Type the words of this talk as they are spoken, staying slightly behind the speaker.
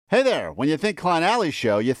Hey there, when you think Klein Alley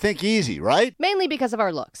Show, you think easy, right? Mainly because of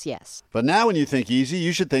our looks, yes. But now when you think easy,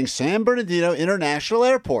 you should think San Bernardino International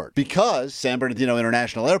Airport. Because San Bernardino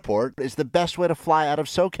International Airport is the best way to fly out of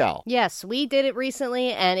SoCal. Yes, we did it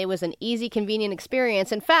recently, and it was an easy, convenient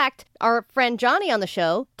experience. In fact, our friend Johnny on the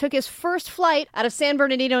show took his first flight out of San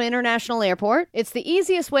Bernardino International Airport. It's the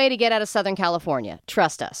easiest way to get out of Southern California.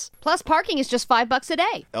 Trust us. Plus, parking is just $5 a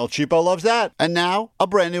day. El Cheapo loves that. And now, a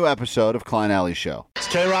brand new episode of Klein Alley Show. It's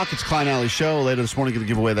K-Rock, it's Klein Alley Show. Later this morning, going to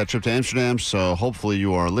give away that trip to Amsterdam. So hopefully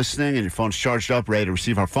you are listening and your phone's charged up, ready to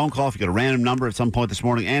receive our phone call. If you get a random number at some point this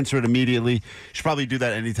morning, answer it immediately. You should probably do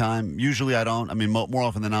that anytime. Usually I don't. I mean, more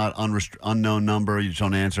often than not, unknown number, you just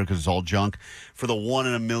don't answer because it's all junk. For the 1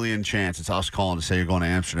 in a million chance it's us calling to say you're going to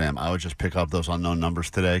Amsterdam, I would just pick up those unknown numbers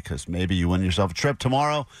today because maybe you win yourself a trip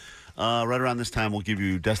tomorrow. Right around this time, we'll give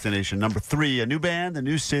you destination number 3, a new band, a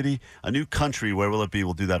new city, a new country. Where will it be?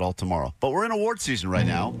 We'll do that all tomorrow. But we're in award season right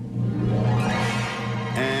now.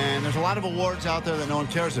 And there's a lot of awards out there that no one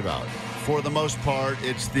cares about. For the most part,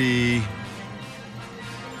 it's the,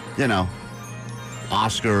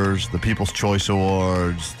 Oscars, the People's Choice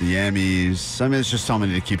Awards, the Emmys. I mean, it's just so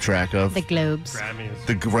many to keep track of. The Globes.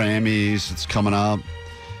 The Grammys. It's coming up.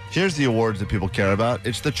 Here's the awards that people care about.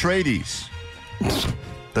 It's the Tradies.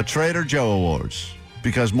 The Trader Joe Awards.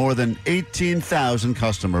 Because more than 18,000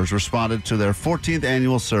 customers responded to their 14th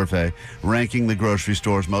annual survey ranking the grocery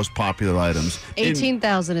store's most popular items.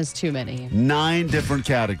 18,000 is too many. 9 different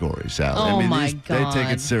categories, Allie. My God. They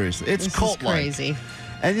take it seriously. It's cult-like. Crazy.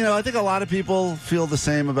 And, I think a lot of people feel the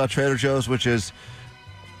same about Trader Joe's, which is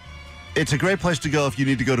it's a great place to go if you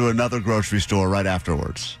need to go to another grocery store right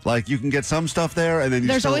afterwards. Like, you can get some stuff there, and then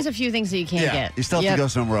There's always a few things that you can't get. You still have to go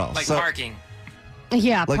somewhere else. Like parking.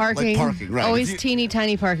 Yeah, like parking. Right. Always teeny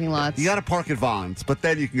tiny parking lots. You got to park at Vons, but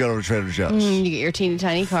then you can go to Trader Joe's. You get your teeny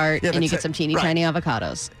tiny cart, and you get some teeny tiny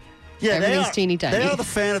avocados. Yeah, everything's teeny tiny. They are the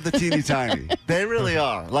fan of the teeny tiny. They really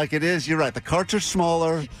are. Like it is. You're right. The carts are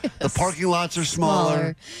smaller. Yes. The parking lots are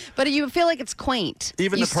smaller. But you feel like it's quaint.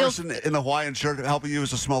 Even the person in the Hawaiian shirt helping you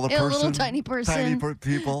is a smaller person. A little tiny person. Tiny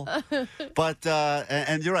people. But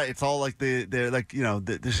and you're right. It's all like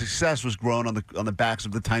the success was grown on the backs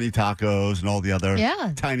of the tiny tacos and all the other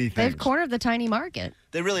tiny things. They've cornered the tiny market.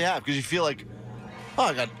 They really have because you feel like,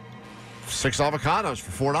 I got 6 avocados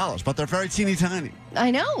for $4, but they're very teeny tiny.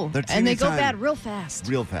 I know. And they go bad real fast.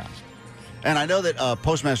 Real fast. And I know that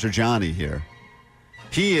Postmaster Johnny here,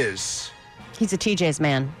 he's a TJ's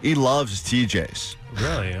man. He loves his TJ's.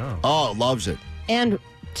 Really? Oh, loves it. And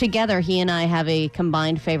together, he and I have a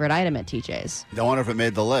combined favorite item at TJ's. I wonder if it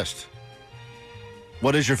made the list.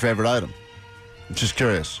 What is your favorite item? I'm just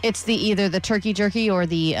curious. It's either the turkey jerky or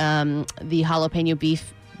the jalapeno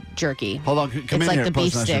beef jerky. Hold on, come in like here, the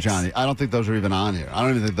beef Postmaster sticks. Johnny. I don't think those are even on here. I don't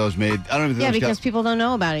even think those made. Because people don't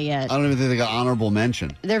know about it yet. I don't even think they got honorable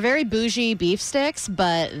mention. They're very bougie beef sticks,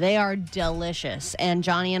 but they are delicious. And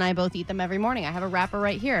Johnny and I both eat them every morning. I have a wrapper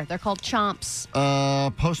right here. They're called Chomps.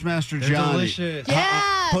 Postmaster They're Johnny. delicious.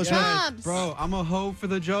 Yeah, Postmaster. Chomps. Bro, I'm a hoe for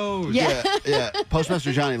the Joes. Yeah.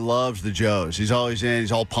 Postmaster Johnny loves the Joes. He's always in.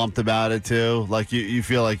 He's all pumped about it too. Like you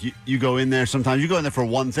feel like you go in there sometimes. You go in there for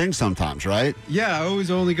one thing sometimes, right? Yeah, I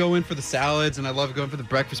always only go in for the salads, and I love going for the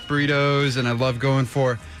breakfast burritos, and I love going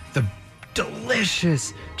for the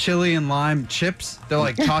delicious chili and lime chips. They're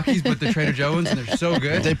like Takis, but the Trader Joe's, and they're so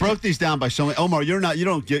good. They broke these down by so many. Omar, you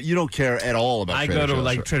don't care at all about. I Trader go to Joe's,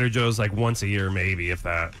 like right? Trader Joe's like once a year, maybe if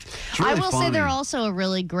that. Really I will funny. say they're also a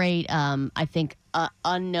really great, I think,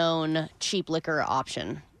 unknown cheap liquor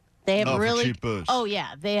option. They have for really cheap booze. Oh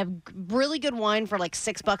yeah, they have really good wine for like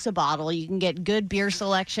 $6 a bottle. You can get good beer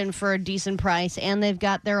selection for a decent price, and they've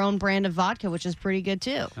got their own brand of vodka, which is pretty good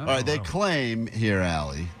too. All right, they claim here,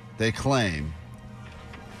 Allie. They claim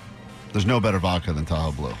there's no better vodka than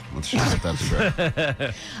Tahoe Blue. Let's just get that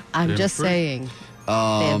straight. I'm just saying. They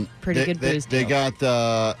have pretty good booze. They got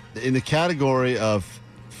in the category of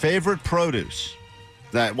favorite produce.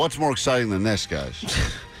 What's more exciting than this, guys?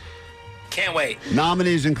 Can't wait.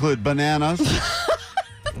 Nominees include bananas,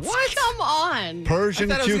 What? Come on. Persian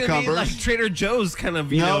I thought it was gonna be cucumbers, like Trader Joe's kind of,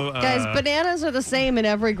 Guys, bananas are the same in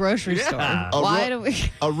every grocery store. Why do we?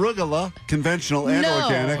 arugula, conventional and No.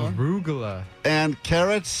 organic, Arugula. and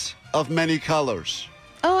carrots of many colors.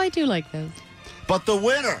 Oh, I do like those. But the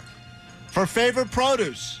winner for favorite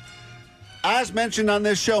produce, as mentioned on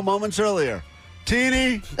this show moments earlier,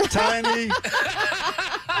 teeny tiny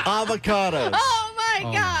avocados Oh my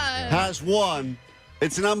God. has won.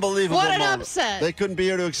 It's an unbelievable What an moment. upset. They couldn't be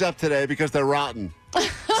here to accept today because they're rotten.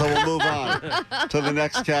 So So we'll move on to the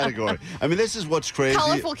next category. I mean, this is what's crazy.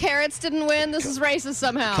 Colorful carrots didn't win. This is racist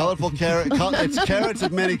somehow. Colorful carrot. It's carrots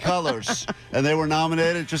of many colors, and they were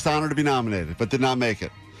nominated. Just honored to be nominated, but did not make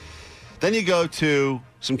it. Then you go to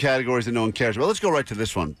some categories that no one cares about. Let's go right to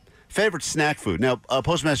this one. Favorite snack food. Now,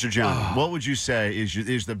 Postmaster John, what would you say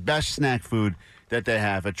is the best snack food that they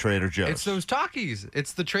have at Trader Joe's? It's those Takis.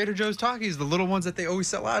 It's the Trader Joe's Takis, the little ones that they always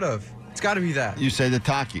sell out of. It's got to be that. You say the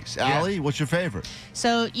Takis. Allie, what's your favorite?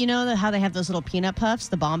 So, you know how they have those little peanut puffs,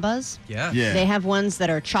 the Bombas? Yeah. They have ones that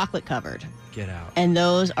are chocolate covered. Get out. And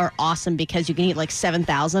those are awesome because you can eat like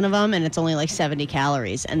 7,000 of them, and it's only like 70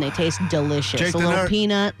 calories, and they taste delicious. Jake a the little Nerd.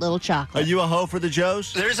 peanut, little chocolate. Are you a hoe for the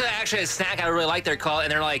Joes? There's actually a snack I really like. They're called,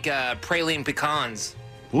 and they're like praline pecans.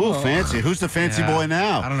 Ooh, fancy. Who's the fancy Yeah. boy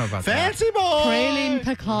now? I don't know about that. fancy boy. Praline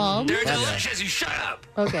pecan? They're delicious. You shut up.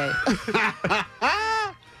 Okay.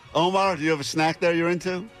 Omar, do you have a snack there you're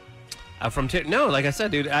into? No, like I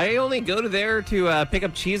said, dude, I only go to there to pick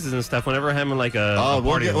up cheeses and stuff whenever I'm having like a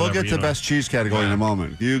party or We'll whatever, get to you know. best cheese category in a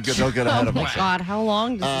moment. They'll get ahead Oh of my us. God, how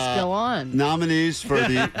long does this go on? Nominees for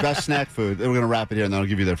the best snack food, we're going to wrap it here and then I'll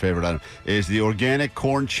give you their favorite item, is the organic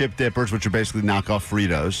corn chip dippers, which are basically knockoff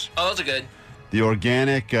Fritos. Oh, those are good. The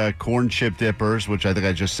organic corn chip dippers, which I think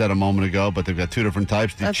I just said a moment ago, but they've got two different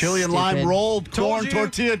types. The That's chili and lime stupid. rolled corn you.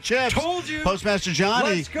 tortilla chips. Told you. Postmaster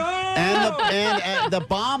Johnny. Let's go. And the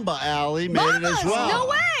Bomba Alley made it as Bombas? well. No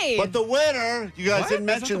way. But the winner, you guys What? didn't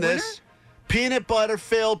That's mention not the this, peanut butter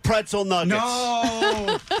filled pretzel nuggets.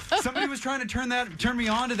 No. Somebody was trying to turn me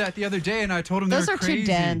on to that the other day, and I told him Those they were are too crazy.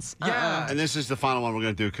 dense. Yeah. And this is the final one we're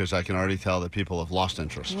going to do because I can already tell that people have lost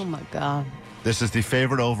interest. Oh my God. This is the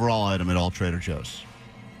favorite overall item at all Trader Joe's.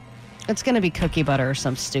 It's going to be cookie butter or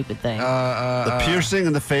some stupid thing. The piercing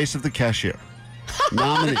in the face of the cashier.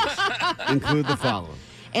 Nominees include the following.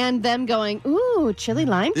 And them going, ooh, chili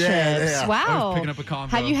lime chips. Yeah. Wow. I was picking up a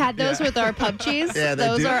combo. Have you had those Yeah. with our pub cheese? Yeah, they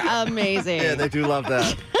those do. are amazing. Yeah, they do love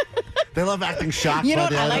that. They love acting shocked You know by what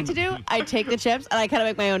the I item. like to do? I take the chips and I kind of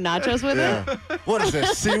make my own nachos with it. Yeah. What is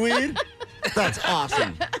this, seaweed? That's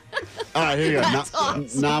awesome. All right, here you go. That's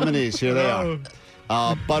awesome. Nominees, here they are.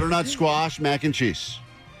 Butternut squash, mac and cheese.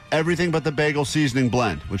 Everything but the bagel seasoning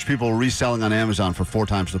blend, which people are reselling on Amazon for 4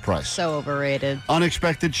 times the price. So overrated.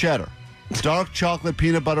 Unexpected cheddar. Dark chocolate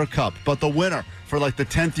peanut butter cup. But the winner for like the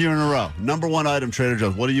 10th year in a row. Number 1 item, Trader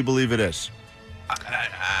Joe's. What do you believe it is?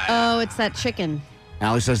 Oh, it's that chicken.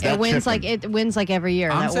 Allie says that It wins chicken. like every year.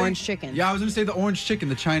 I'm that saying- orange chicken. Yeah, I was going to say the orange chicken,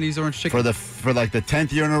 the Chinese orange chicken. For like the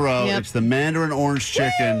 10th year in a row, Yep. it's the Mandarin orange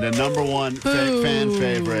chicken, the number 1 fan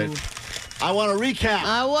favorite. I want to recap.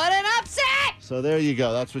 I want an upset. So there you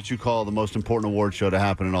go. That's what you call the most important award show to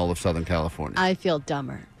happen in all of Southern California. I feel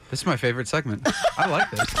dumber. This is my favorite segment. I like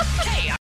this.